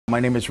My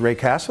name is Ray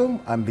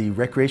Castle. I'm the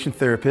recreation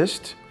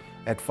therapist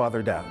at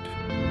Father Dowd.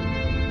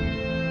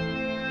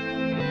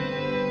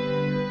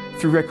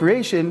 Through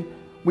recreation,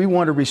 we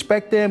want to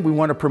respect them, we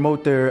want to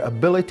promote their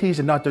abilities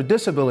and not their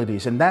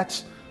disabilities, and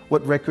that's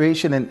what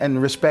recreation and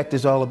respect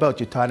is all about.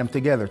 You tie them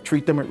together,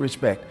 treat them with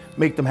respect,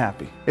 make them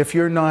happy. If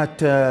you're not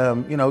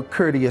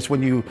courteous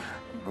when you're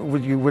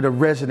with a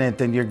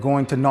resident and you're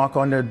going to knock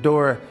on their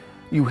door,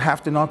 you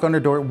have to knock on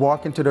their door,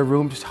 walk into their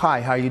room, just,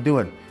 hi, how you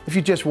doing? If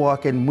you just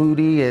walk in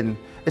moody, and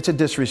it's a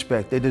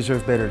disrespect, they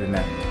deserve better than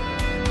that.